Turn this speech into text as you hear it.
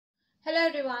Hello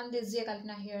everyone, this is Chinnaiah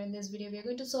Kalpana here. In this video, we are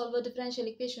going to solve a differential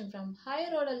equation from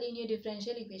higher order linear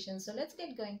differential equation. So let's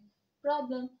get going.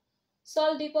 Problem.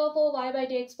 Solve d power 4 y by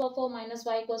dx power 4 minus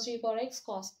y equals to e power x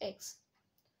cos x.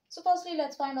 So firstly,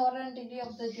 let's find order and degree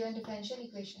of the given differential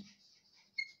equation.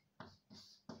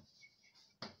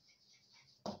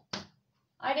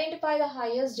 Identify the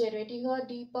highest derivative here.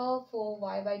 D power 4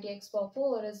 y by dx power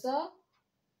 4 is the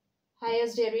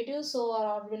highest derivative. So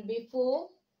our order will be 4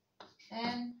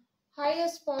 and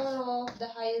highest power of the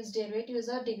highest derivative is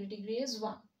our degree is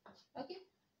 1. Okay,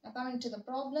 now coming to the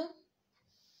problem.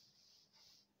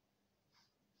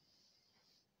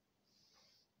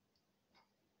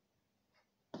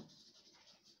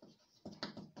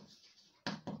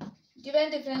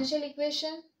 Given differential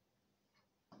equation,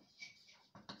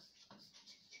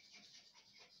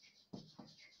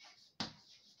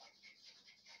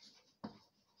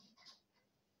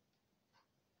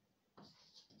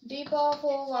 d power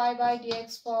 4 y by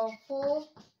dx power 4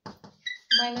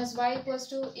 minus y equals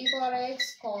to e power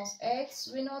x cos x.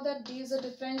 We know that d is a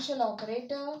differential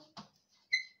operator.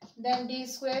 Then d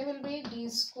square will be d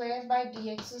square by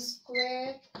dx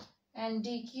square and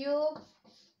d cube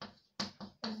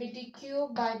will be d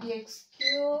cube by dx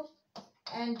cube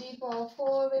and d power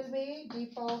 4 will be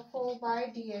d power 4 by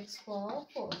dx power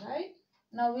 4, right?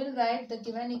 Now we'll write the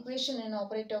given equation in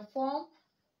operator form.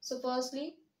 So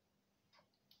firstly,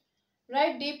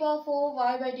 write d power 4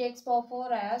 y by dx power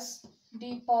 4 as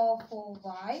d power 4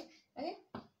 y, okay,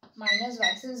 minus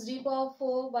y. Since d power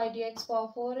 4 by dx power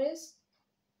 4 is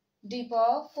d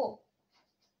power 4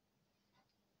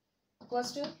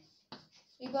 equals to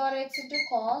e power x into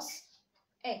cos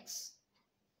x.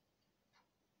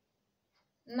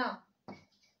 Now,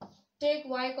 take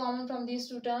y common from these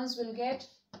two terms, we'll get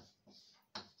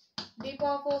d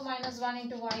power 4 minus 1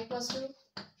 into y equals to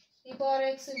e power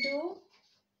x into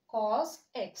cos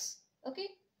x. Okay.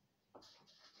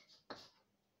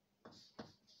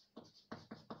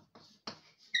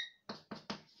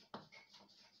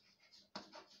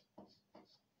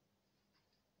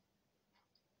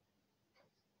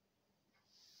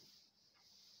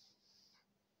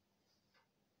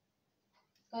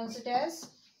 Consider as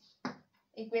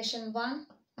equation 1.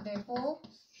 Therefore,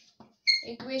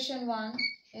 equation 1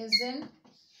 is in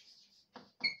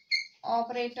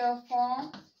operator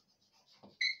form.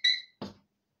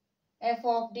 F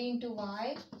of d into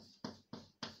y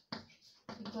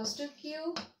equals to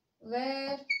q,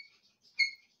 where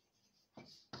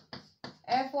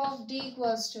f of d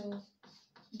equals to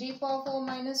d power 4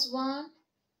 minus 1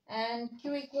 and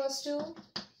q equals to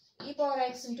e power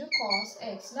x into cos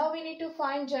x. Now we need to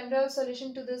find general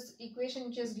solution to this equation,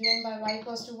 which is given by y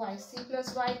equals to yc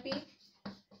plus yp.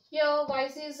 Here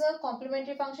yc is a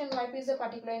complementary function, yp is a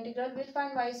particular integral. We'll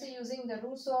find yc using the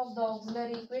roots of the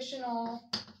auxiliary equation of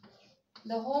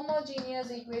the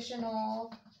homogeneous equation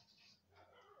of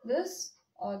this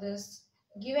or this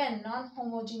given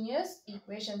non-homogeneous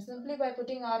equation. Simply by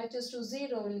putting RHS to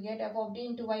 0, we'll get f of d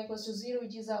into y equals to 0,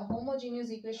 which is a homogeneous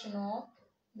equation of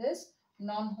this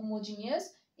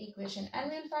non-homogeneous equation. And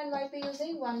we'll find yp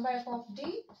using 1 by f of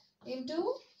d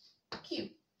into q.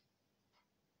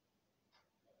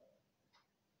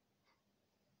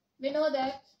 We know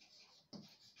that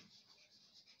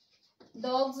the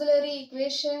auxiliary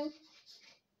equation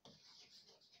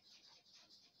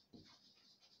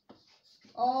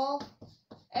of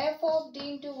f of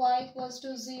d into y equals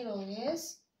to 0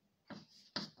 is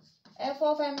f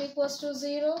of m equals to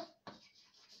 0,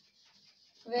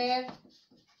 where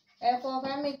f of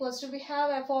m equals to, we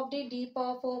have f of d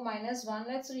power 4 minus 1.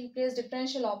 Let's replace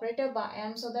differential operator by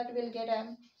m so that we'll get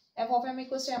m. F of m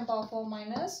equals to m power 4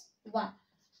 minus 1.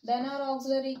 Then our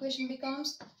auxiliary equation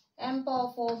becomes m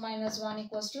power 4 minus 1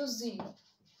 equals to 0.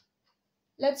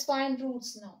 Let's find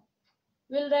roots now.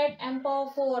 We'll write m power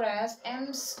 4 as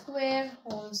m square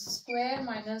whole square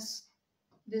minus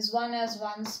this 1 as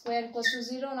 1 square equals to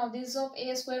 0. Now this is of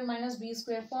a square minus b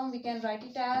square form. We can write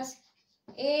it as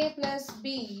a plus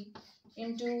b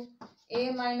into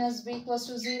a minus b equals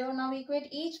to 0. Now we equate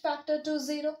each factor to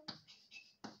 0.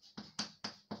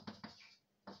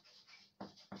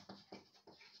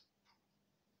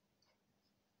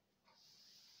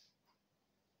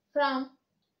 From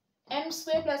m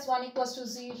square plus 1 equals to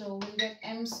 0, we'll get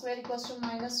m square equals to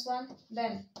minus 1.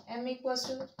 Then m equals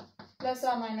to plus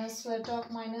or minus square root of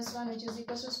minus 1, which is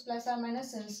equals to plus or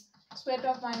minus, since square root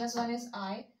of minus 1 is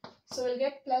I. So we'll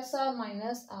get plus or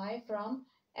minus I from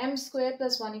m square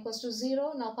plus 1 equals to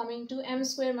 0. Now coming to m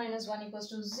square minus 1 equals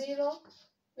to 0,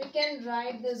 we can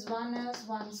write this 1 as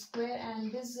 1 square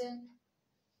and this in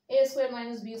a square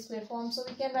minus b square form. So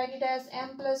we can write it as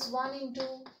m plus 1 into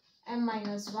m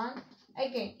minus 1.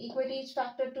 Again, equate each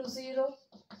factor to 0.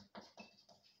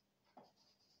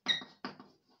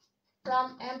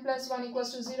 From m plus 1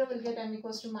 equals to 0, we'll get m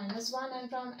equals to minus 1. And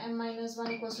from m minus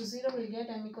 1 equals to 0, we'll get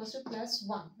m equals to plus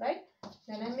 1. Right?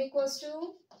 Then m equals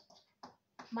to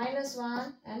minus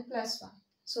 1 and plus 1.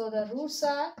 So the roots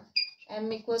are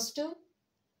m equals to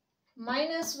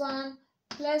minus 1,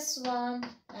 plus 1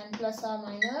 and plus or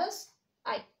minus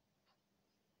I.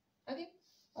 Okay?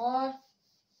 Or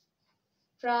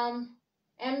from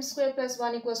m square plus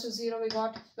 1 equals to 0, we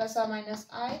got plus or minus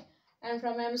I. And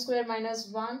from m square minus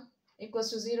 1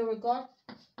 equals to 0, we got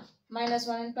minus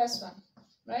 1 and plus 1.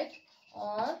 Right?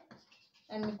 Or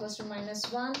m equals to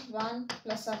minus 1, 1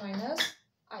 plus or minus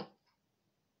I.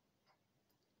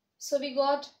 So we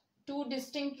got two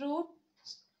distinct roots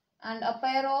and a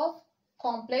pair of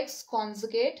complex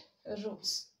conjugate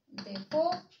roots.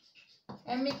 Therefore,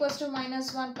 m equals to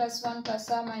minus 1 plus 1 plus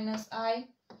or minus I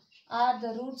are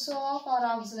the roots of our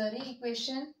auxiliary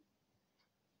equation.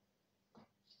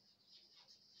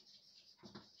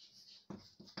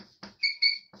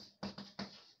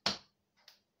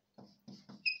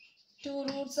 Two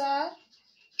roots are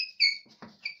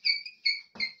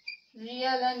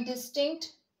real and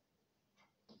distinct.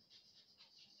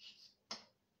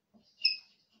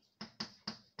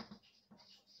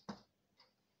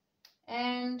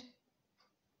 And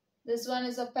this one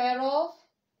is a pair of,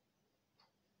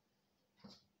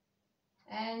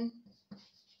 and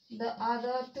the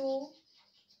other two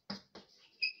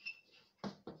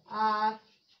are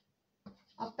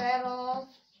a pair of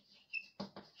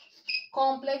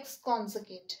complex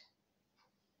conjugate.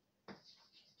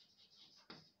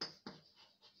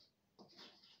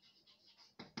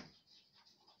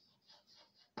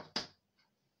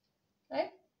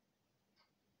 Right?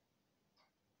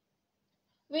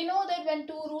 We know that when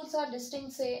two roots are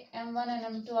distinct, say m1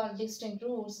 and m2 are distinct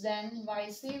roots, then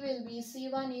yc will be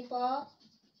c1 e power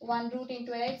 1 root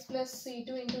into x plus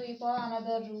c2 into e power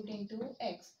another root into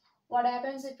x. What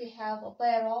happens if we have a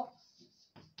pair of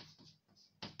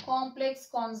complex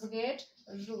conjugate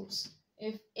roots?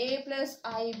 If a plus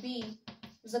ib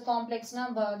is a complex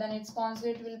number, then its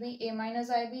conjugate will be a minus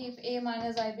ib. If a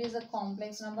minus ib is a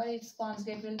complex number, its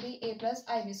conjugate will be a plus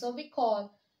ib. So we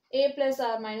call a plus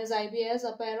r minus ib as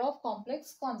a pair of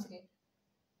complex conjugate.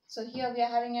 So here we are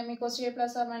having m equals to a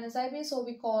plus r minus ib. So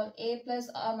we call a plus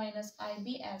r minus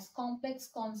ib as complex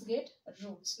conjugate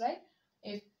roots, right?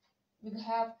 If we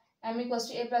have m equals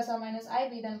to a plus r minus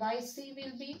ib, then yc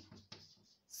will be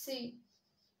c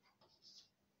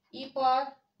e power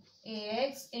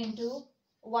ax into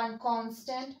one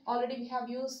constant. Already we have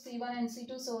used c1 and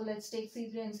c2, so let's take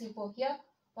c3 and c4 here.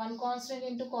 One constant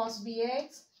into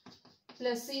cosbx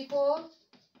plus c4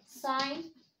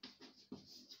 sin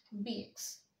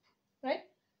bx. Right?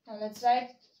 Now let's write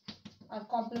our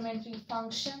complementary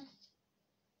function.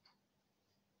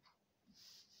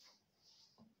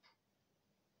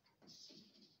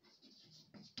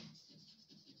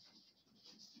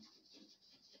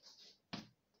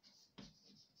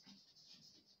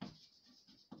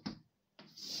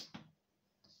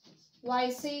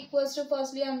 Yc equals to,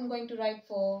 firstly I'm going to write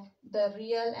for the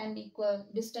real and equal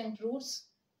distinct roots.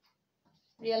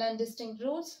 Real and distinct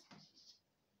roots.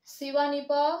 c1 e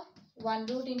power 1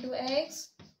 root into x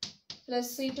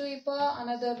plus c2 e power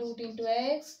another root into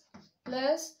x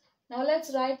plus, now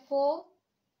let's write for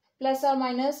plus or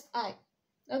minus I.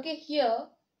 Okay, here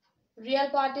real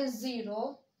part is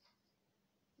 0.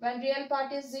 When real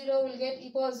part is 0, we'll get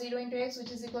e power 0 into x,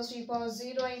 which is equals to e power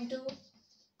 0 into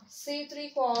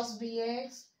c3 cos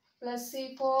bx plus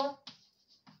c4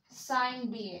 sin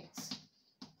bx.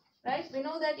 Right? We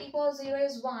know that e power 0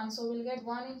 is 1, so we'll get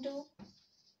 1 into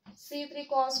c3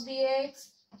 cos bx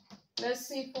plus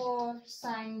c4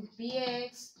 sin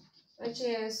bx, which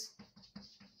is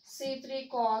c3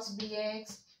 cos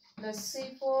bx plus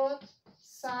c4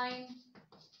 sin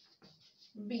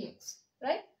bx.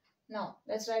 Right? Now,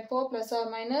 let's write for plus or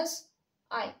minus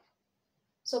I.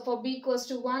 So, for b equals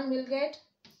to 1, we'll get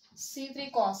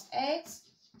c3 cos x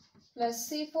plus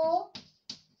c4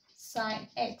 sin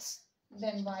x.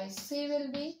 Then yc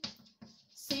will be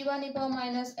c1 e power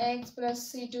minus x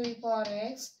plus c2 e power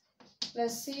x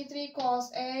plus c3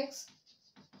 cos x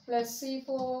plus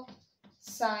c4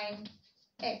 sin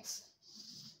x.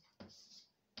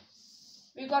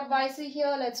 We got yc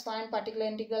here. Let's find particular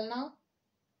integral now.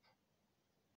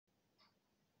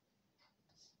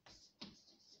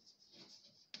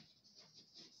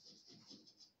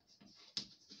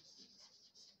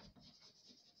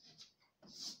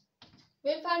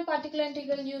 We'll find particular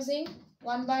integral using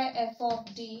 1 by f of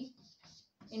d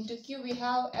into q. We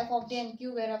have f of d and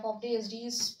q, where f of d is d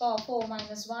is power 4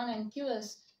 minus 1 and q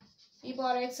is e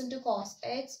power x into cos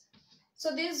x.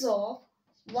 So this is of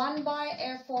 1 by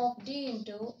f of d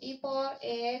into e power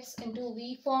ax into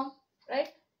v form, right?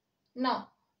 Now,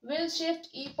 we'll shift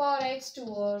e power x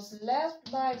towards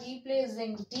left by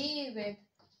replacing d with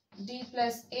d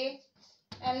plus a,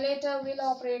 and later we'll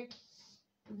operate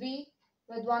v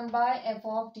with 1 by f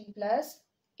of d plus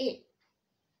a.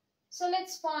 So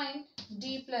let's find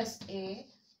d plus a.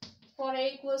 For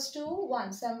a equals to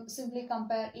 1, simply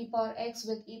compare e power x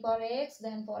with e power ax.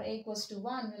 Then for a equals to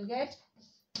 1, we'll get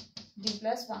d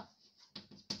plus 1.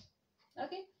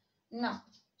 Okay. Now,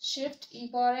 shift e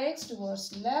power x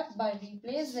towards left by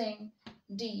replacing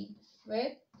d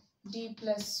with d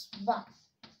plus 1.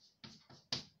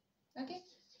 Okay.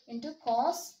 Into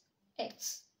cos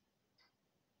x.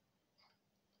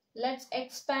 Let's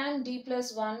expand d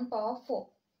plus 1 power 4.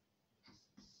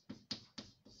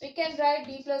 We can write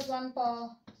d plus 1 power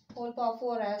whole power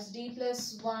 4 as d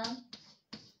plus 1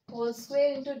 whole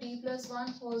square into d plus 1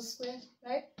 whole square,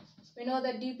 right? We know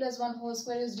that d plus 1 whole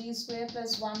square is d square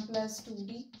plus 1 plus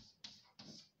 2d.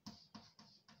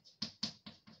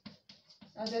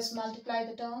 Now just multiply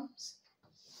the terms.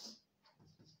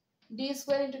 D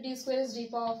square into d square is d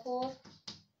power 4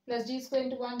 plus d square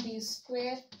into 1 d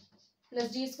square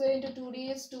plus d square into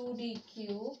 2d is 2d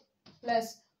cube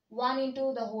plus 1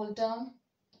 into the whole term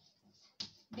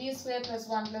d square plus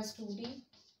 1 plus 2d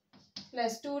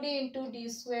plus 2d into d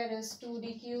square is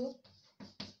 2d cube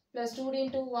plus 2d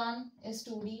into 1 is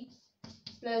 2d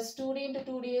plus 2d into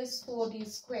 2d is 4d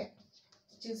square,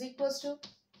 which is equals to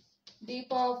d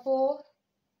power 4.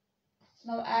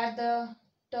 Now add the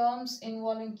terms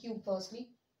involving cube firstly.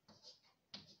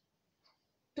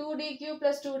 2d cube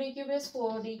plus 2d cube is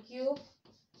 4d cube.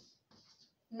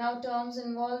 Now terms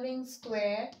involving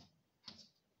square.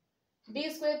 D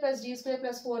square plus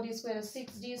 4d square is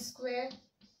 6d square.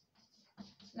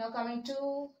 Now coming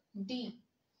to d.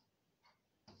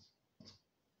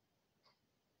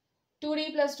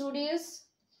 2d plus 2d is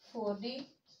 4d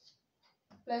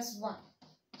plus 1.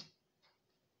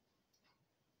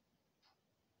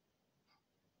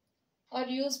 Or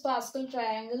use Pascal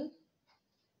triangle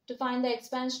to find the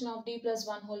expansion of d plus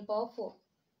 1 whole power 4.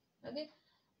 Okay.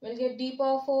 We'll get d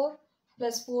power 4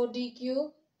 plus 4d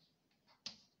cube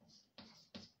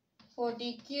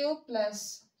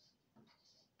plus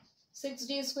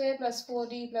 6d square plus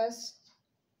 4d plus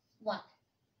 1.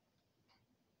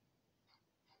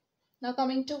 Now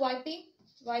coming to yp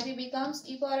becomes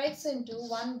e power x into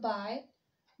 1 by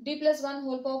d plus 1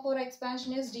 whole power 4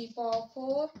 expansion is d power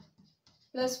 4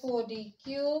 plus 4d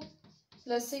cube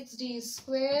plus 6d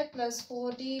square plus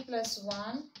 4d plus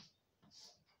 1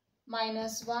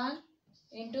 minus 1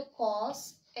 into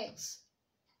cos x.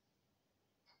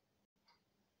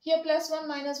 Here plus 1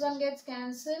 minus 1 gets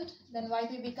cancelled. Then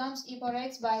yp becomes e power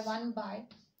x by 1 by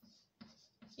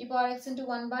e power x into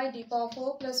 1 by d power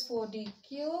 4 plus 4d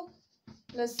cube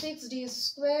plus 6d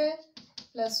square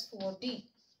plus 4d.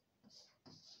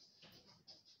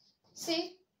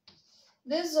 See,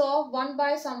 this is of 1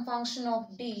 by some function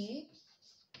of d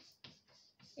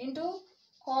into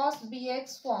cos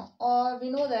bx form, or we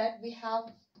know that we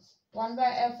have 1 by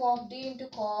f of d into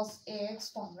cos ax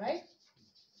form, right?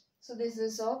 So this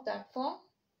is of that form.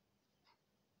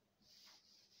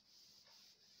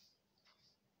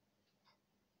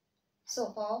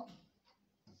 So far,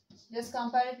 just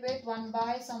compare it with 1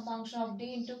 by some function of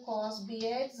d into cos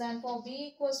bx, and for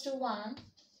b equals to 1,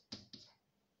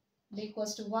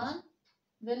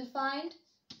 we'll find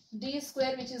d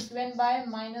square, which is given by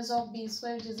minus of b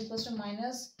square, which is equals to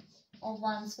minus of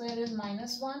 1 square is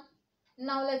minus 1.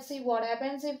 Now let's see what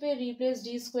happens if we replace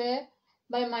d square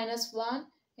by minus 1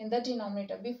 in the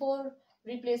denominator. Before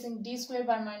replacing d square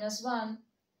by minus 1,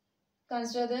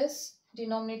 consider this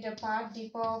denominator part, d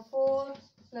power 4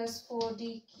 plus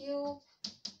 4d cube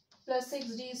plus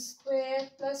 6d square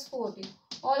plus 4d.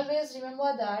 Always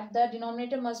remember that the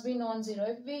denominator must be non-zero.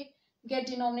 If we get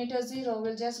denominator 0,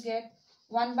 we'll just get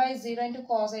 1 by 0 into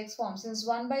cos x form. Since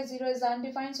 1 by 0 is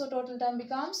undefined, so total term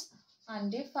becomes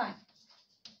undefined.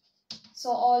 So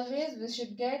always we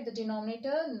should get the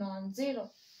denominator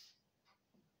non-zero.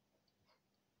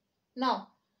 Now,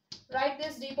 write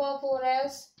this d power 4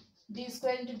 as d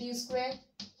square into d square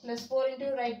plus 4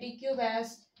 into write d cube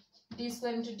as d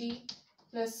square into d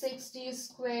plus 6d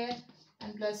square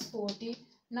and plus 4d.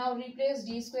 Now replace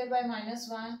d square by minus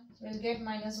 1. We'll get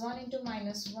minus 1 into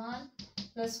minus 1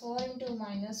 plus 4 into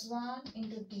minus 1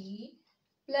 into d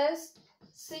plus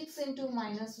 6 into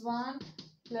minus 1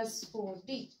 plus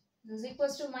 4d. This is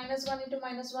equals to minus 1 into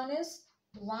minus 1 is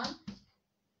 1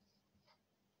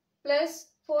 plus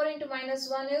 4 into minus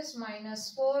 1 is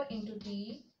minus 4 into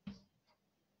d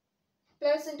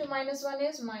plus into minus 1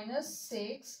 is minus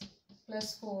 6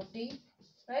 plus 4d,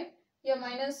 right? Here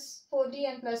minus 4d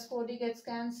and plus 4d gets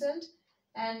cancelled,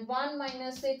 and 1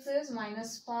 minus 6 is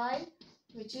minus 5,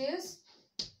 which is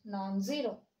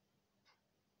non-zero.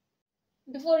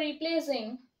 Before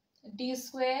replacing d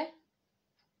square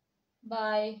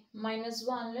by minus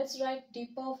 1, let's write d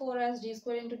power 4 as d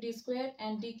square into d square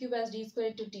and d cube as d square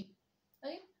into d.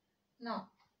 Okay? Now,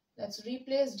 let's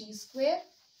replace d square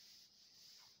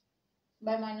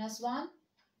by minus 1.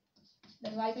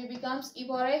 Then yp becomes e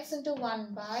power x into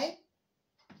 1 by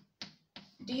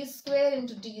d square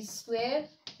into d square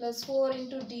plus 4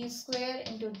 into d square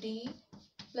into d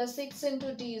plus 6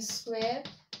 into d square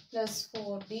plus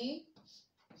 4d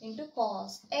into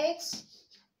cos x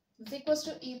is equals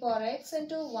to e power x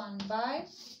into 1 by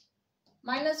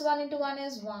minus 1 into 1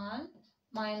 is 1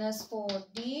 minus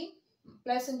 4d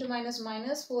plus into minus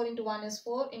minus 4 into 1 is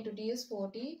 4 into d is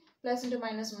 4d plus into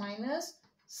minus minus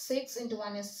 6 into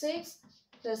 1 is 6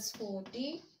 plus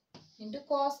 4d into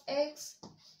cos x.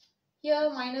 Here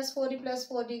minus 4d plus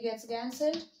 4d gets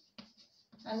cancelled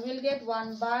and we'll get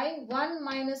 1 by 1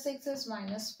 minus 6 is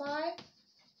minus 5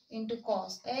 into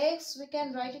cos x. We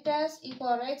can write it as e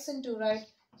power x into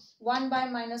 1 by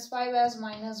minus 5 as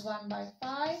minus 1 by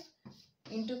 5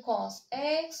 into cos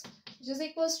x, which is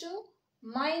equals to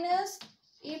minus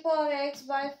e power x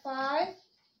by 5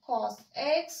 cos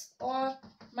x, or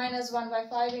minus 1 by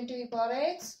 5 into e power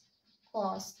x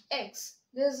cos x.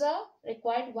 This is a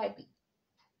required yp.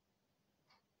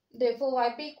 Therefore,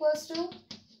 yp equals to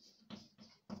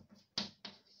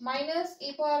minus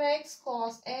e power x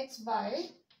cos x by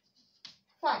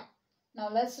 5. Now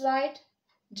let's write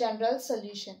general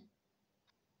solution.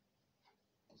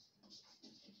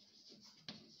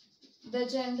 The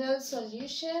general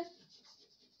solution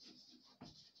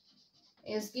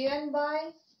is given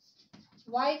by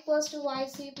y equals to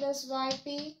yc plus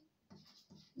yp.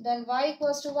 Then y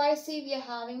equals to yc, we are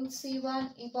having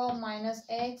c1 e power minus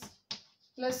x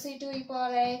plus c2 e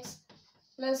power x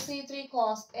plus c3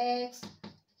 cos x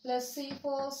plus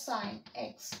c4 sin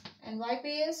x. And yp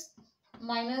is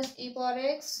minus e power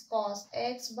x cos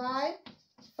x by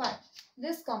 5.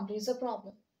 This completes the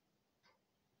problem.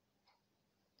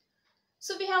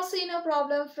 So we have seen a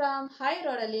problem from higher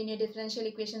order linear differential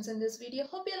equations in this video.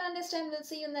 Hope you'll understand. We'll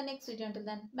see you in the next video. Until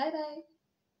then, bye bye.